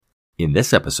In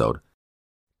this episode,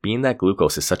 being that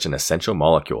glucose is such an essential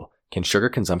molecule, can sugar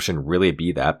consumption really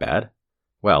be that bad?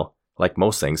 Well, like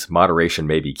most things, moderation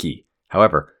may be key.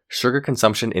 However, sugar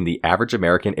consumption in the average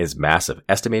American is massive,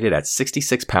 estimated at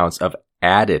 66 pounds of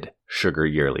added sugar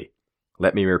yearly.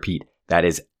 Let me repeat, that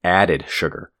is added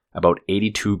sugar, about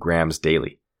 82 grams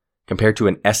daily, compared to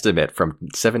an estimate from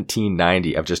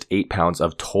 1790 of just 8 pounds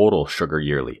of total sugar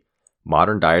yearly.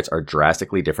 Modern diets are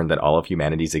drastically different than all of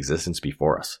humanity's existence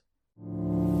before us.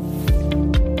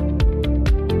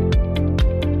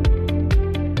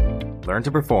 Learn to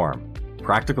perform.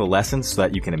 Practical lessons so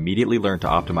that you can immediately learn to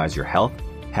optimize your health,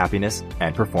 happiness,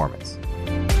 and performance.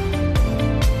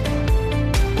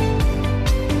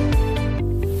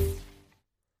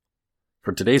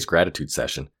 For today's gratitude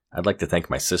session, I'd like to thank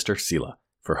my sister, Sila,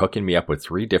 for hooking me up with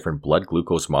 3 different blood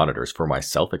glucose monitors for my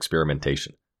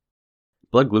self-experimentation.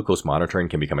 Blood glucose monitoring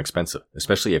can become expensive,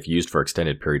 especially if used for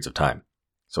extended periods of time.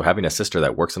 So having a sister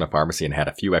that works in a pharmacy and had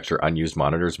a few extra unused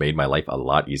monitors made my life a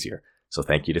lot easier. So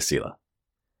thank you to Sila.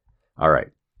 Alright,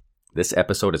 this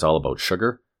episode is all about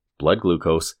sugar, blood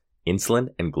glucose, insulin,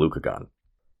 and glucagon.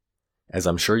 As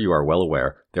I'm sure you are well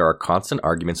aware, there are constant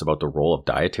arguments about the role of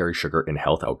dietary sugar in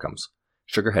health outcomes.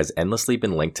 Sugar has endlessly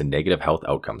been linked to negative health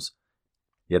outcomes.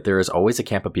 Yet there is always a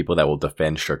camp of people that will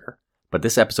defend sugar. But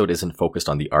this episode isn't focused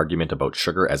on the argument about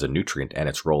sugar as a nutrient and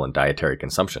its role in dietary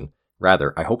consumption.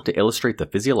 Rather, I hope to illustrate the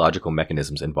physiological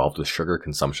mechanisms involved with sugar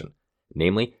consumption,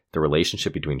 namely the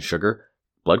relationship between sugar,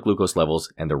 blood glucose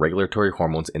levels, and the regulatory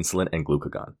hormones insulin and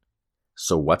glucagon.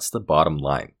 So what's the bottom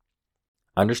line?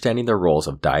 Understanding the roles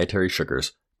of dietary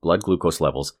sugars, blood glucose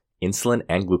levels, insulin,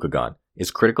 and glucagon is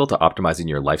critical to optimizing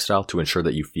your lifestyle to ensure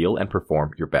that you feel and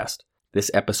perform your best. This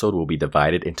episode will be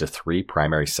divided into 3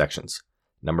 primary sections.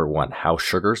 Number 1, how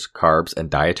sugars, carbs, and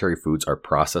dietary foods are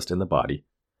processed in the body.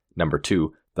 Number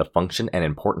 2, the function and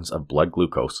importance of blood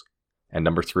glucose. And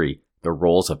number 3, the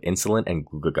roles of insulin and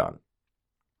glucagon.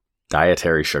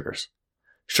 Dietary sugars.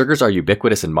 Sugars are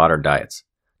ubiquitous in modern diets.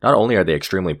 Not only are they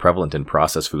extremely prevalent in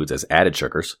processed foods as added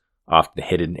sugars, often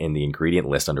hidden in the ingredient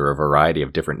list under a variety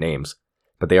of different names,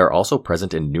 but they are also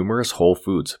present in numerous whole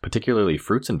foods, particularly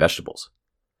fruits and vegetables.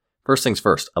 First things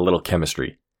first, a little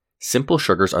chemistry. Simple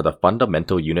sugars are the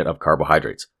fundamental unit of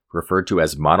carbohydrates, referred to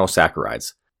as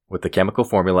monosaccharides, with the chemical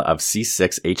formula of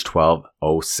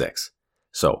C6H12O6.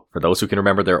 So, for those who can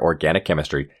remember their organic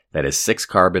chemistry, that is 6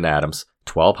 carbon atoms,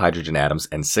 12 hydrogen atoms,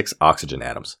 and 6 oxygen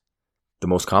atoms. The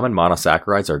most common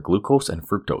monosaccharides are glucose and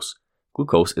fructose.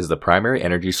 Glucose is the primary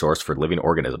energy source for living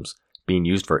organisms, being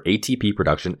used for ATP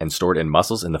production and stored in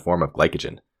muscles in the form of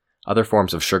glycogen. Other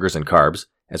forms of sugars and carbs,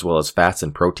 as well as fats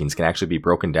and proteins, can actually be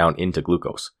broken down into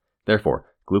glucose. Therefore,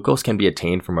 glucose can be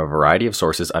attained from a variety of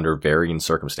sources under varying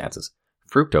circumstances.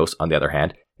 Fructose, on the other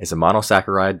hand, is a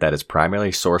monosaccharide that is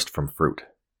primarily sourced from fruit.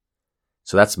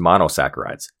 So that's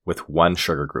monosaccharides, with one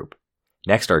sugar group.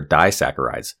 Next are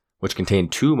disaccharides, which contain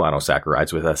 2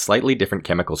 monosaccharides with a slightly different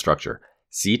chemical structure,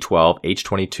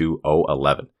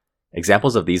 C12H22O11.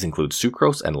 Examples of these include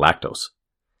sucrose and lactose.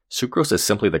 Sucrose is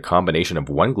simply the combination of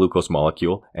one glucose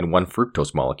molecule and one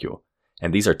fructose molecule,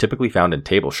 and these are typically found in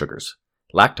table sugars.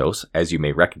 Lactose, as you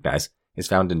may recognize, is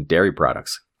found in dairy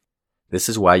products. This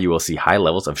is why you will see high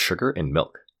levels of sugar in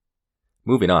milk.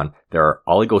 Moving on, there are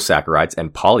oligosaccharides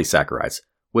and polysaccharides,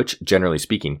 which, generally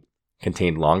speaking,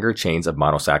 contain longer chains of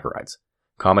monosaccharides.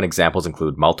 Common examples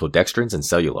include maltodextrins and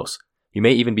cellulose. You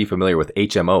may even be familiar with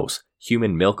HMOs,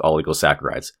 human milk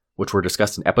oligosaccharides, which were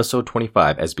discussed in episode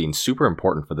 25 as being super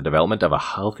important for the development of a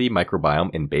healthy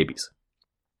microbiome in babies.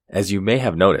 As you may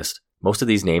have noticed, most of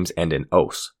these names end in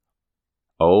OSE.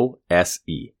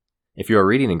 O-S-E. If you are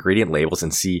reading ingredient labels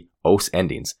and see OSE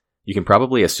endings, you can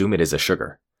probably assume it is a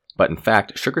sugar. But in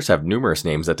fact, sugars have numerous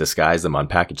names that disguise them on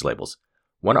package labels.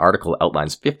 One article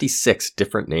outlines 56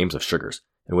 different names of sugars,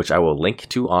 in which I will link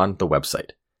to on the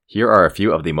website. Here are a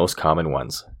few of the most common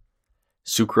ones.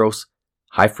 Sucrose,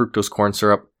 high fructose corn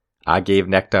syrup, agave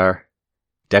nectar,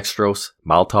 dextrose,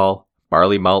 maltol,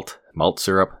 barley malt, malt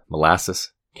syrup,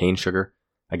 molasses, cane sugar.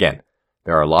 Again,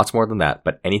 there are lots more than that,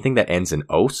 but anything that ends in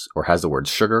ose or has the words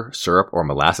sugar, syrup, or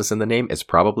molasses in the name is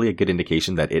probably a good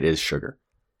indication that it is sugar.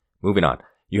 Moving on,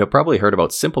 you have probably heard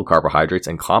about simple carbohydrates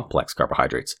and complex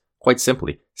carbohydrates. Quite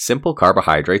simply, simple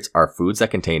carbohydrates are foods that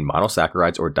contain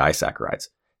monosaccharides or disaccharides.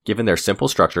 Given their simple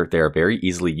structure, they are very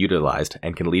easily utilized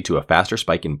and can lead to a faster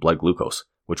spike in blood glucose,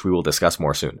 which we will discuss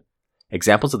more soon.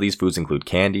 Examples of these foods include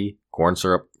candy, corn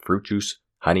syrup, fruit juice,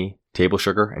 honey, table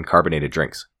sugar, and carbonated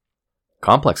drinks.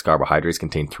 Complex carbohydrates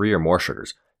contain 3 or more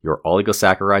sugars, your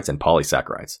oligosaccharides and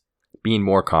polysaccharides. Being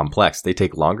more complex, they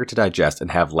take longer to digest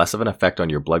and have less of an effect on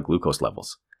your blood glucose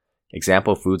levels.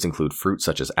 Example foods include fruits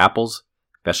such as apples,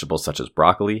 vegetables such as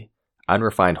broccoli,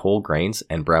 unrefined whole grains,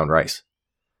 and brown rice.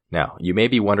 Now, you may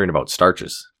be wondering about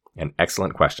starches. An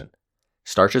excellent question.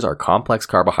 Starches are complex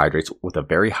carbohydrates with a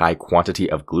very high quantity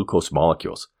of glucose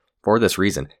molecules. For this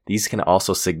reason, these can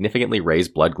also significantly raise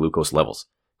blood glucose levels.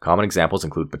 Common examples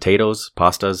include potatoes,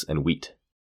 pastas, and wheat.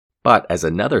 But as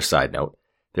another side note,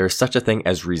 there is such a thing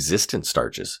as resistant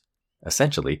starches.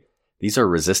 Essentially, these are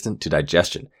resistant to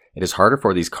digestion. It is harder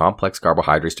for these complex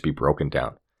carbohydrates to be broken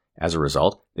down. As a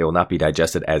result, they will not be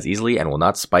digested as easily and will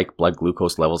not spike blood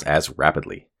glucose levels as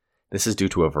rapidly. This is due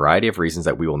to a variety of reasons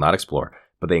that we will not explore,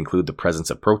 but they include the presence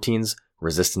of proteins,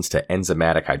 resistance to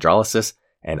enzymatic hydrolysis,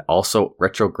 and also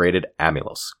retrograded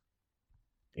amylose.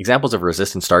 Examples of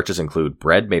resistant starches include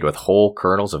bread made with whole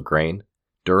kernels of grain,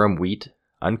 durum wheat,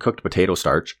 uncooked potato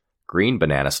starch, green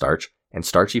banana starch, and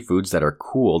starchy foods that are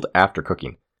cooled after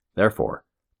cooking. Therefore,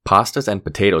 pastas and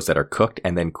potatoes that are cooked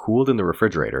and then cooled in the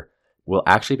refrigerator will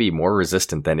actually be more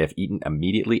resistant than if eaten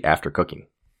immediately after cooking.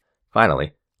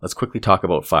 Finally, let's quickly talk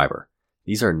about fiber.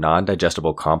 These are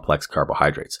non-digestible complex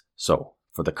carbohydrates, so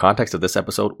for the context of this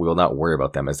episode, we will not worry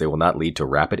about them as they will not lead to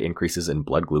rapid increases in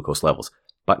blood glucose levels,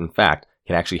 but in fact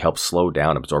can actually help slow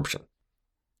down absorption.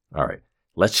 Alright,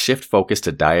 let's shift focus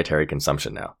to dietary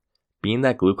consumption now. Being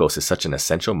that glucose is such an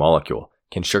essential molecule,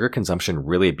 can sugar consumption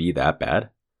really be that bad?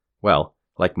 Well,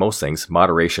 like most things,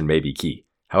 moderation may be key.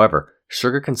 However,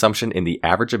 sugar consumption in the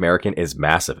average American is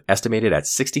massive, estimated at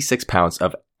 66 pounds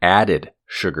of added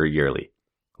sugar yearly.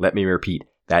 Let me repeat,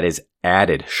 that is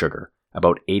added sugar,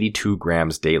 about 82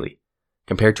 grams daily,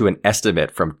 compared to an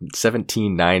estimate from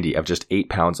 1790 of just 8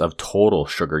 pounds of total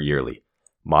sugar yearly.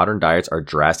 Modern diets are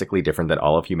drastically different than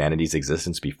all of humanity's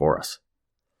existence before us.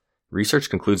 Research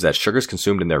concludes that sugars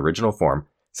consumed in their original form,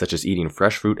 such as eating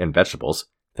fresh fruit and vegetables,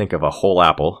 think of a whole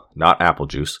apple, not apple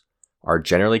juice, are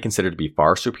generally considered to be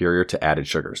far superior to added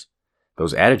sugars.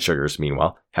 Those added sugars,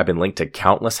 meanwhile, have been linked to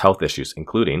countless health issues,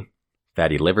 including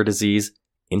fatty liver disease,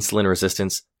 insulin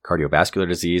resistance, cardiovascular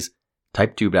disease,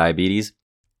 type 2 diabetes,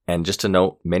 and just to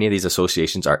note, many of these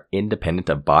associations are independent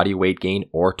of body weight gain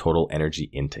or total energy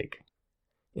intake.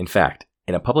 In fact,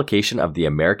 in a publication of the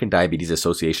American Diabetes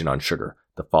Association on sugar,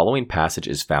 the following passage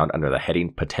is found under the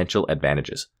heading Potential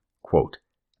Advantages. Quote,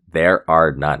 "There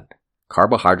are none.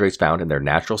 Carbohydrates found in their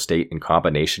natural state in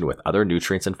combination with other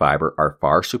nutrients and fiber are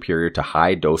far superior to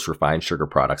high-dose refined sugar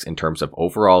products in terms of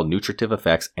overall nutritive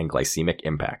effects and glycemic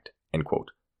impact." End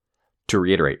quote. To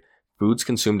reiterate, foods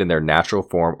consumed in their natural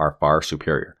form are far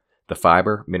superior. The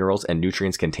fiber, minerals, and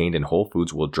nutrients contained in whole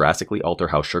foods will drastically alter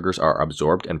how sugars are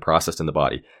absorbed and processed in the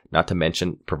body, not to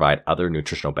mention provide other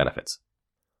nutritional benefits.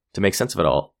 To make sense of it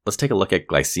all, let's take a look at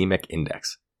glycemic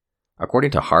index.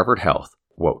 According to Harvard Health,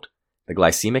 quote, "The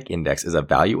glycemic index is a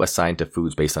value assigned to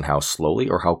foods based on how slowly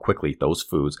or how quickly those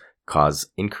foods cause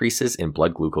increases in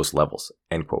blood glucose levels."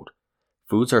 End quote.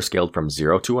 Foods are scaled from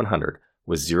 0 to 100,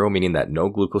 with 0 meaning that no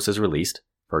glucose is released,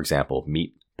 for example,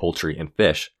 meat, poultry, and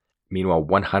fish. Meanwhile,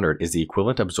 100 is the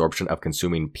equivalent absorption of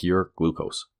consuming pure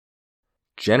glucose.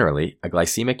 Generally, a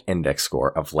glycemic index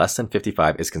score of less than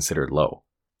 55 is considered low,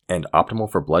 and optimal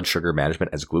for blood sugar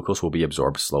management as glucose will be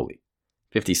absorbed slowly.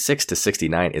 56 to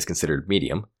 69 is considered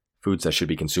medium, foods that should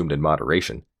be consumed in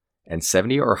moderation, and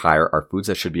 70 or higher are foods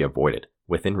that should be avoided,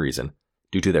 within reason,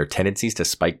 due to their tendencies to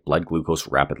spike blood glucose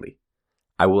rapidly.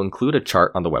 I will include a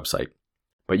chart on the website,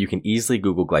 but you can easily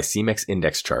Google glycemic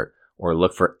index chart or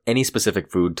look for any specific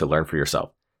food to learn for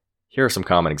yourself. Here are some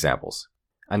common examples.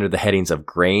 Under the headings of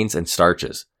grains and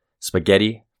starches,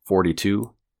 spaghetti,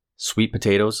 42, sweet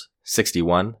potatoes,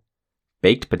 61,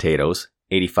 baked potatoes,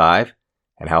 85,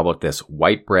 and how about this,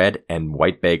 white bread and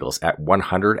white bagels at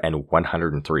 100 and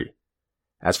 103.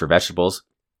 As for vegetables,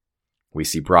 we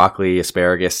see broccoli,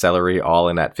 asparagus, celery all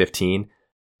in at 15,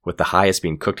 with the highest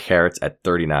being cooked carrots at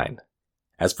 39.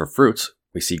 As for fruits,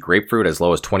 we see grapefruit as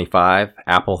low as 25,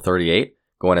 apple 38,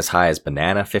 going as high as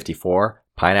banana 54,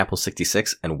 pineapple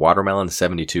 66, and watermelon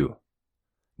 72.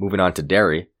 Moving on to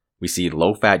dairy, we see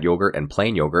low-fat yogurt and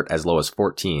plain yogurt as low as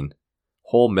 14,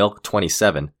 whole milk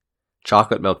 27,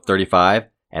 chocolate milk 35,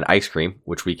 and ice cream,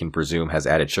 which we can presume has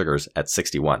added sugars, at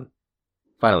 61.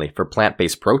 Finally, for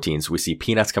plant-based proteins, we see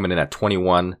peanuts coming in at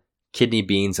 21, kidney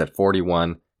beans at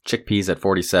 41, chickpeas at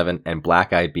 47, and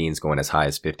black-eyed beans going as high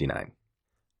as 59.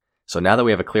 So now that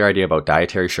we have a clear idea about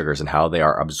dietary sugars and how they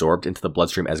are absorbed into the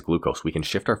bloodstream as glucose, we can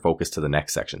shift our focus to the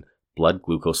next section, blood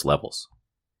glucose levels.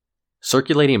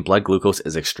 Circulating blood glucose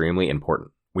is extremely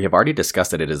important. We have already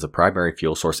discussed that it is the primary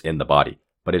fuel source in the body,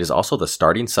 but it is also the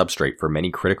starting substrate for many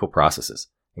critical processes,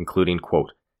 including,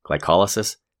 quote,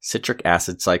 glycolysis, citric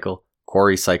acid cycle,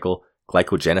 Cori cycle,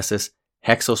 glycogenesis,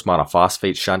 hexose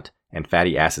monophosphate shunt, and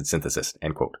fatty acid synthesis,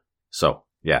 end quote. So,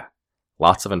 yeah,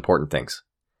 Lots of important things.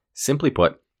 Simply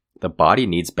put, the body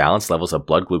needs balanced levels of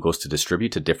blood glucose to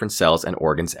distribute to different cells and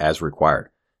organs as required.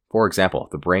 For example,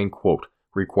 the brain, quote,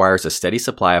 requires a steady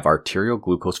supply of arterial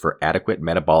glucose for adequate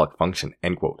metabolic function,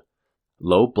 end quote.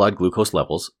 Low blood glucose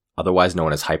levels, otherwise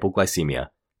known as hypoglycemia,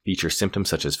 feature symptoms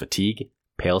such as fatigue,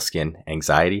 pale skin,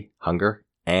 anxiety, hunger,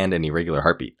 and an irregular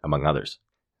heartbeat, among others.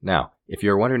 Now, if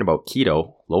you're wondering about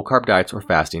keto, low-carb diets, or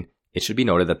fasting, it should be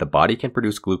noted that the body can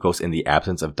produce glucose in the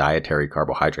absence of dietary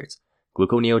carbohydrates.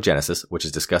 Gluconeogenesis, which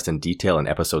is discussed in detail in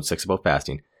episode 6 about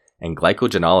fasting, and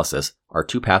glycogenolysis are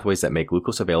two pathways that make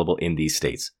glucose available in these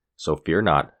states. So fear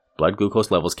not, blood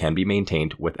glucose levels can be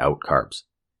maintained without carbs.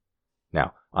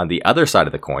 Now, on the other side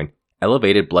of the coin,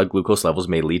 elevated blood glucose levels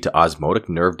may lead to osmotic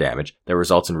nerve damage that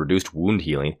results in reduced wound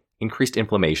healing, increased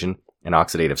inflammation and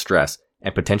oxidative stress,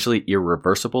 and potentially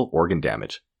irreversible organ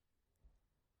damage.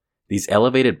 These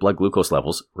elevated blood glucose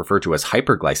levels, referred to as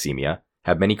hyperglycemia,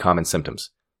 have many common symptoms,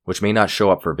 which may not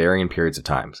show up for varying periods of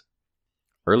time.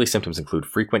 Early symptoms include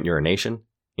frequent urination,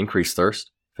 increased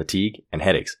thirst, fatigue, and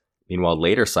headaches. Meanwhile,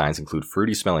 later signs include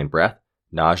fruity smelling breath,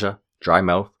 nausea, dry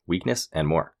mouth, weakness, and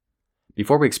more.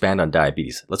 Before we expand on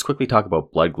diabetes, let's quickly talk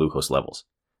about blood glucose levels.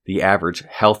 The average,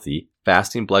 healthy,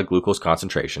 fasting blood glucose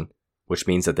concentration, which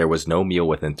means that there was no meal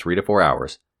within 3 to 4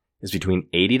 hours, is between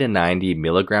 80 to 90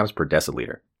 milligrams per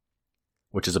deciliter,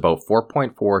 which is about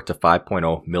 4.4 to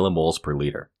 5.0 millimoles per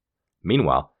liter.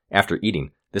 Meanwhile, after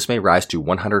eating, this may rise to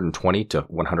 120 to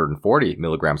 140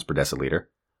 milligrams per deciliter,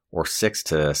 or 6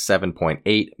 to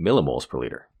 7.8 millimoles per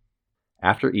liter.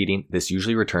 After eating, this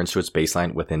usually returns to its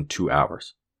baseline within 2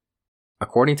 hours.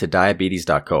 According to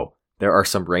diabetes.co, there are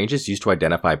some ranges used to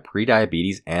identify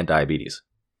prediabetes and diabetes.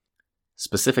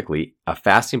 Specifically, a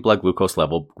fasting blood glucose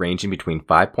level ranging between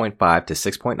 5.5 to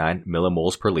 6.9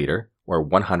 millimoles per liter, or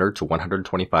 100 to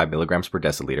 125 milligrams per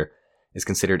deciliter, is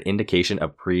considered indication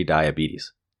of prediabetes.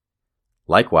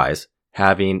 Likewise,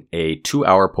 having a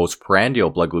 2-hour postprandial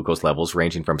blood glucose levels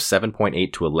ranging from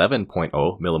 7.8 to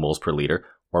 11.0 millimoles per liter,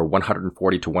 or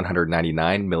 140 to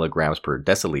 199 milligrams per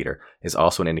deciliter, is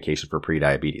also an indication for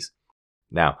prediabetes.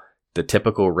 Now, the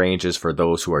typical ranges for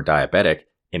those who are diabetic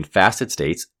in fasted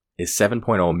states is 7.0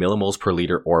 millimoles per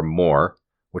liter or more,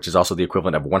 which is also the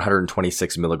equivalent of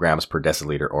 126 milligrams per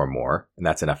deciliter or more, and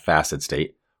that's in a fasted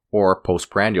state, or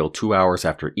postprandial 2 hours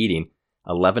after eating,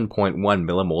 11.1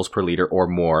 millimoles per liter or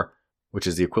more, which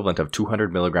is the equivalent of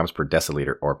 200 milligrams per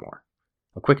deciliter or more.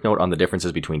 A quick note on the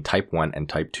differences between type 1 and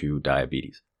type 2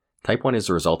 diabetes. Type 1 is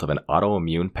the result of an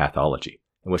autoimmune pathology,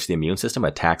 in which the immune system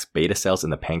attacks beta cells in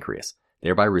the pancreas,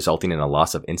 thereby resulting in a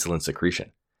loss of insulin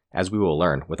secretion. As we will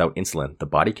learn, without insulin, the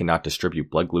body cannot distribute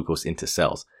blood glucose into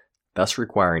cells, thus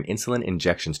requiring insulin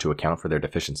injections to account for their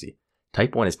deficiency.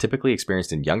 Type 1 is typically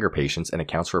experienced in younger patients and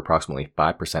accounts for approximately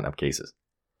 5% of cases.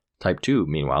 Type 2,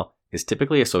 meanwhile, is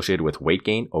typically associated with weight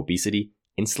gain, obesity,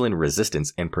 insulin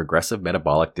resistance, and progressive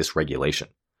metabolic dysregulation.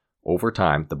 Over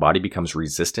time, the body becomes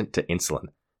resistant to insulin.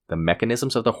 The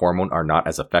mechanisms of the hormone are not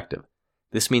as effective.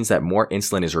 This means that more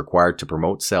insulin is required to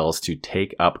promote cells to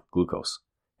take up glucose.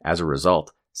 As a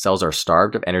result, cells are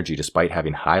starved of energy despite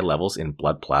having high levels in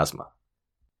blood plasma.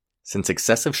 Since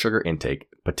excessive sugar intake,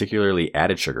 particularly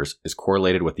added sugars, is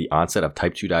correlated with the onset of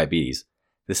type 2 diabetes,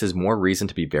 this is more reason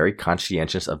to be very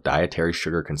conscientious of dietary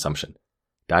sugar consumption.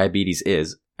 Diabetes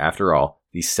is, after all,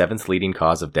 the 7th leading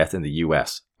cause of death in the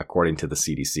US, according to the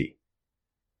CDC.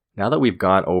 Now that we've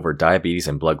gone over diabetes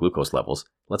and blood glucose levels,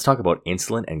 let's talk about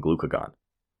insulin and glucagon.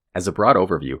 As a broad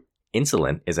overview,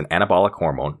 insulin is an anabolic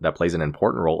hormone that plays an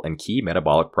important role in key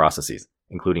metabolic processes,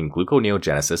 including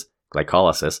gluconeogenesis,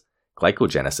 glycolysis,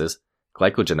 glycogenesis,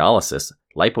 glycogenolysis,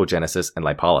 lipogenesis, and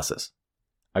lipolysis.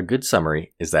 A good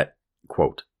summary is that,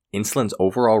 quote, insulin's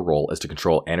overall role is to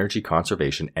control energy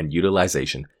conservation and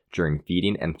utilization during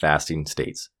feeding and fasting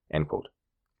states, end quote.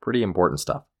 Pretty important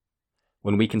stuff.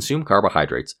 When we consume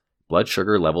carbohydrates, blood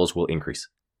sugar levels will increase.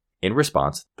 In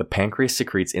response, the pancreas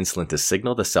secretes insulin to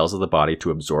signal the cells of the body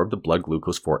to absorb the blood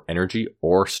glucose for energy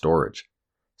or storage.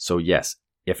 So yes,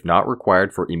 if not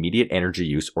required for immediate energy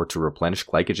use or to replenish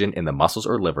glycogen in the muscles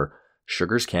or liver,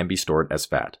 sugars can be stored as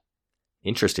fat.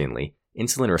 Interestingly,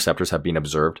 insulin receptors have been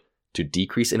observed to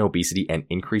decrease in obesity and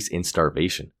increase in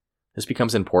starvation. This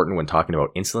becomes important when talking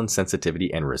about insulin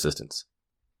sensitivity and resistance.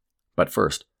 But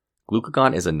first,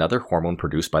 glucagon is another hormone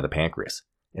produced by the pancreas.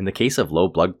 In the case of low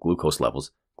blood glucose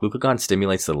levels, glucagon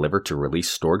stimulates the liver to release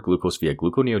stored glucose via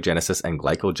gluconeogenesis and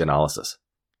glycogenolysis,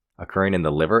 occurring in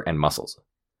the liver and muscles.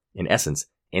 In essence,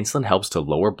 insulin helps to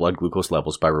lower blood glucose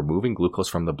levels by removing glucose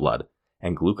from the blood,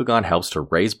 and glucagon helps to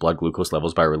raise blood glucose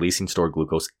levels by releasing stored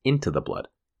glucose into the blood.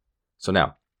 So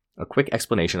now, a quick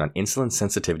explanation on insulin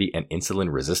sensitivity and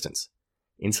insulin resistance.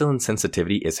 Insulin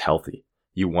sensitivity is healthy.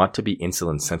 You want to be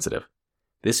insulin sensitive.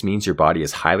 This means your body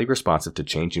is highly responsive to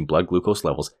changing blood glucose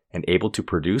levels and able to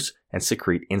produce and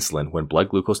secrete insulin when blood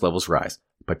glucose levels rise,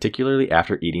 particularly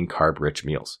after eating carb-rich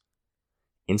meals.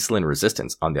 Insulin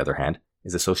resistance, on the other hand,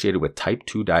 is associated with type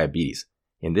 2 diabetes.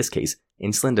 In this case,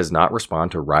 insulin does not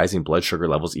respond to rising blood sugar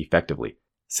levels effectively.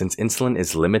 Since insulin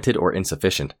is limited or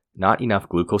insufficient, not enough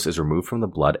glucose is removed from the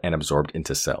blood and absorbed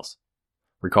into cells.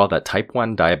 Recall that type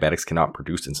 1 diabetics cannot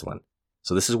produce insulin,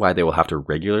 so this is why they will have to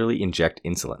regularly inject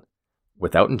insulin.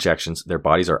 Without injections, their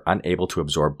bodies are unable to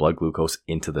absorb blood glucose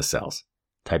into the cells.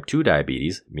 Type 2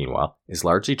 diabetes, meanwhile, is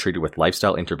largely treated with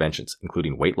lifestyle interventions,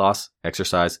 including weight loss,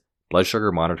 exercise, blood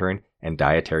sugar monitoring, and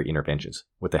dietary interventions.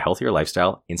 With a healthier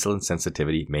lifestyle, insulin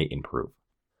sensitivity may improve.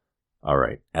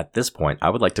 Alright, at this point, I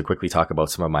would like to quickly talk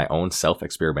about some of my own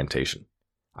self-experimentation.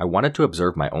 I wanted to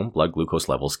observe my own blood glucose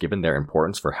levels given their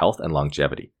importance for health and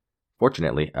longevity.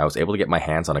 Fortunately, I was able to get my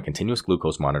hands on a continuous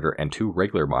glucose monitor and 2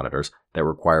 regular monitors that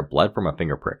require blood from a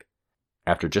finger prick.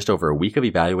 After just over a week of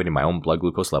evaluating my own blood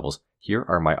glucose levels, here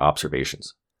are my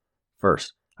observations.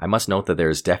 First, I must note that there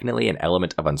is definitely an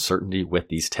element of uncertainty with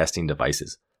these testing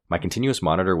devices. My continuous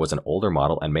monitor was an older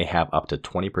model and may have up to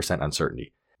 20%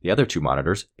 uncertainty. The other 2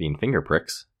 monitors, being finger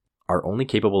pricks, are only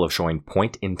capable of showing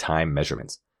point-in-time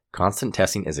measurements. Constant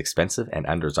testing is expensive and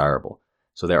undesirable,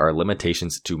 so there are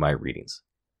limitations to my readings.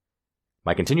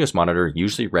 My continuous monitor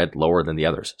usually read lower than the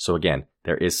others, so again,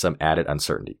 there is some added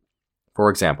uncertainty. For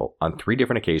example, on 3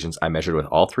 different occasions, I measured with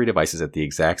all 3 devices at the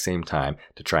exact same time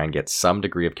to try and get some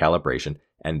degree of calibration,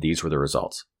 and these were the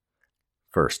results.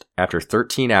 First, after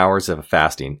 13 hours of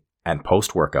fasting and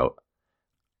post-workout,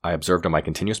 I observed on my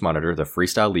continuous monitor the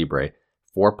Freestyle Libre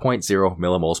 4.0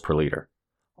 millimoles per liter.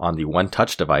 On the One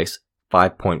Touch device,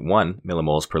 5.1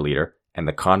 millimoles per liter, and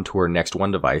the Contour Next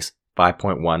One device,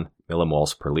 5.1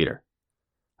 millimoles per liter.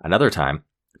 Another time,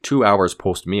 2 hours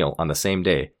post-meal on the same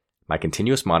day, my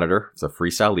continuous monitor, the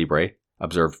Freestyle Libre,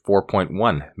 observed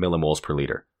 4.1 millimoles per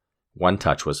liter. One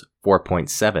Touch was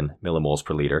 4.7 millimoles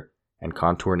per liter, and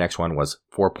Contour Next One was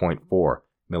 4.4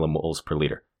 millimoles per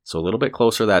liter. So a little bit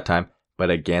closer that time,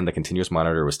 but again, the continuous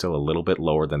monitor was still a little bit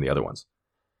lower than the other ones.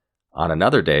 On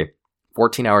another day,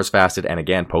 14 hours fasted and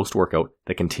again post-workout,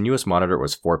 the continuous monitor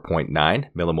was 4.9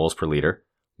 millimoles per liter,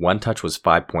 One Touch was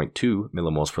 5.2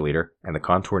 millimoles per liter, and the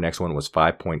Contour Next One was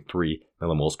 5.3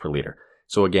 millimoles per liter.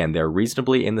 So again, they're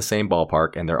reasonably in the same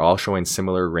ballpark, and they're all showing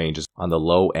similar ranges on the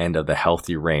low end of the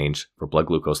healthy range for blood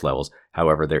glucose levels.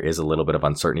 However, there is a little bit of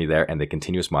uncertainty there, and the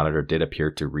continuous monitor did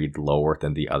appear to read lower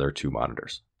than the other 2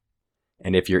 monitors.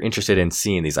 And if you're interested in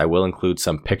seeing these, I will include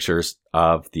some pictures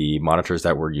of the monitors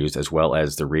that were used as well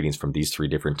as the readings from these 3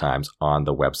 different times on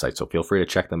the website. So feel free to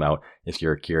check them out if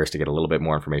you're curious to get a little bit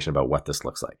more information about what this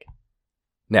looks like.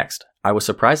 Next, I was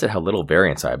surprised at how little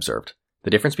variance I observed.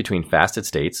 The difference between fasted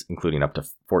states, including up to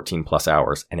 14 plus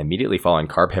hours, and immediately following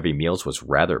carb-heavy meals was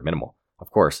rather minimal.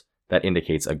 Of course, that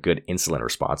indicates a good insulin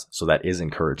response, so that is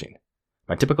encouraging.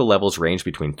 My typical levels range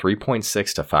between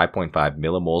 3.6 to 5.5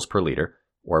 millimoles per liter,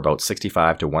 or about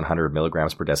 65 to 100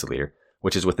 milligrams per deciliter,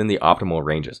 which is within the optimal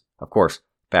ranges. Of course,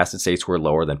 fasted states were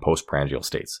lower than postprandial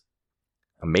states.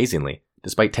 Amazingly,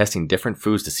 despite testing different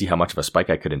foods to see how much of a spike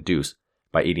I could induce,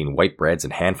 by eating white breads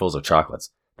and handfuls of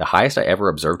chocolates, the highest I ever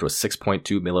observed was 6.2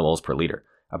 millimoles per liter,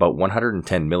 about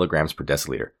 110 milligrams per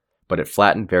deciliter, but it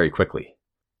flattened very quickly.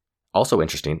 Also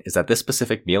interesting is that this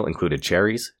specific meal included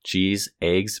cherries, cheese,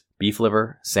 eggs, beef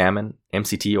liver, salmon,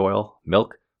 MCT oil,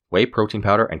 milk, whey protein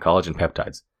powder, and collagen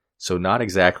peptides, so not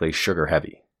exactly sugar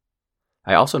heavy.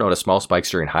 I also noticed small spikes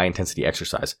during high intensity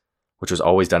exercise, which was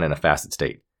always done in a fasted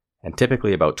state, and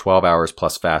typically about 12 hours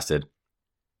plus fasted,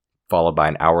 followed by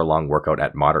an hour-long workout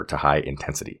at moderate to high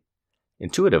intensity.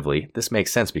 Intuitively, this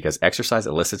makes sense because exercise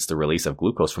elicits the release of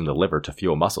glucose from the liver to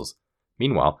fuel muscles.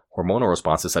 Meanwhile, hormonal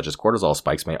responses such as cortisol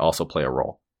spikes may also play a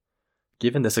role.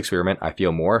 Given this experiment, I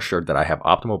feel more assured that I have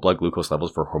optimal blood glucose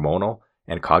levels for hormonal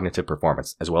and cognitive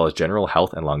performance, as well as general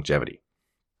health and longevity.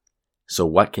 So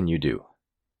what can you do?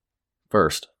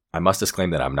 First, I must disclaim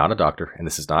that I'm not a doctor and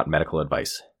this is not medical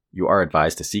advice. You are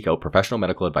advised to seek out professional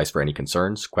medical advice for any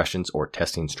concerns, questions, or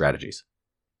testing strategies.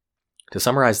 To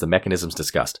summarize the mechanisms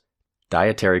discussed,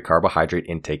 dietary carbohydrate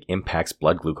intake impacts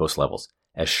blood glucose levels.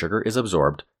 As sugar is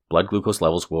absorbed, blood glucose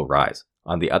levels will rise.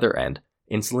 On the other end,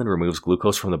 insulin removes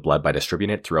glucose from the blood by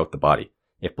distributing it throughout the body.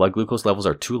 If blood glucose levels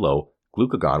are too low,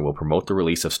 glucagon will promote the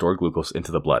release of stored glucose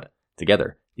into the blood.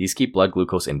 Together, these keep blood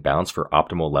glucose in balance for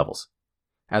optimal levels.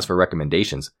 As for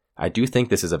recommendations, I do think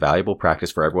this is a valuable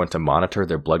practice for everyone to monitor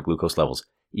their blood glucose levels,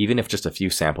 even if just a few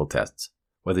sample tests.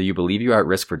 Whether you believe you are at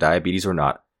risk for diabetes or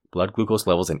not, Blood glucose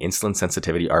levels and insulin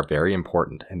sensitivity are very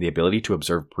important, and the ability to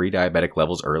observe pre-diabetic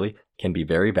levels early can be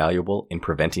very valuable in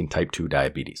preventing type 2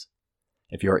 diabetes.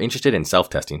 If you are interested in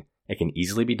self-testing, it can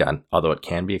easily be done, although it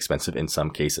can be expensive in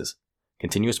some cases.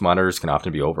 Continuous monitors can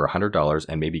often be over $100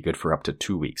 and may be good for up to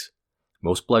 2 weeks.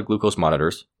 Most blood glucose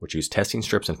monitors, which use testing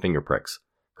strips and finger pricks,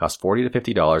 cost $40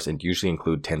 to $50 and usually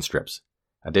include 10 strips.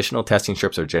 Additional testing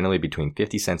strips are generally between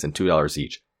 50 cents and $2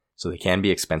 each, so they can be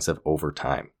expensive over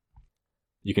time.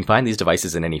 You can find these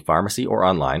devices in any pharmacy or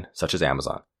online, such as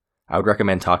Amazon. I would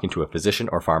recommend talking to a physician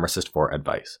or pharmacist for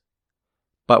advice.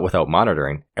 But without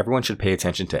monitoring, everyone should pay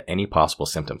attention to any possible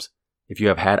symptoms. If you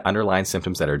have had underlying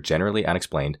symptoms that are generally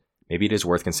unexplained, maybe it is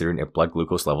worth considering if blood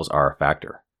glucose levels are a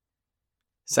factor.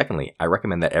 Secondly, I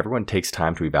recommend that everyone takes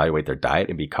time to evaluate their diet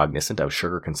and be cognizant of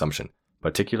sugar consumption,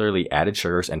 particularly added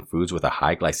sugars and foods with a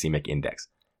high glycemic index.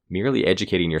 Merely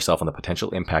educating yourself on the potential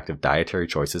impact of dietary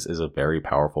choices is a very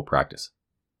powerful practice.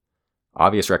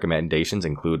 Obvious recommendations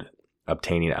include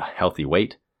obtaining a healthy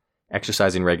weight,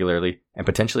 exercising regularly, and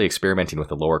potentially experimenting with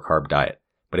a lower carb diet.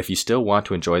 But if you still want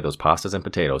to enjoy those pastas and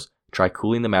potatoes, try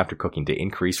cooling them after cooking to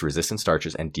increase resistant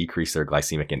starches and decrease their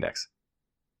glycemic index.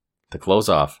 To close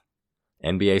off,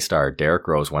 NBA star Derrick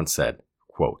Rose once said,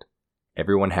 quote,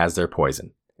 "Everyone has their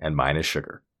poison, and mine is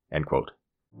sugar," end quote.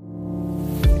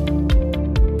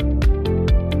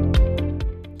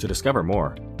 To discover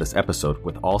more, this episode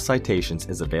with all citations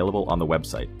is available on the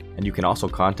website, and you can also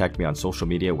contact me on social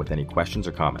media with any questions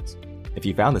or comments. If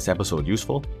you found this episode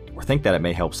useful, or think that it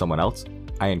may help someone else,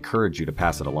 I encourage you to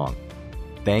pass it along.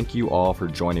 Thank you all for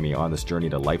joining me on this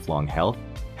journey to lifelong health,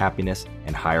 happiness,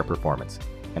 and higher performance.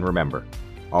 And remember,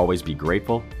 always be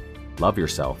grateful, love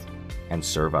yourself, and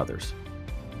serve others.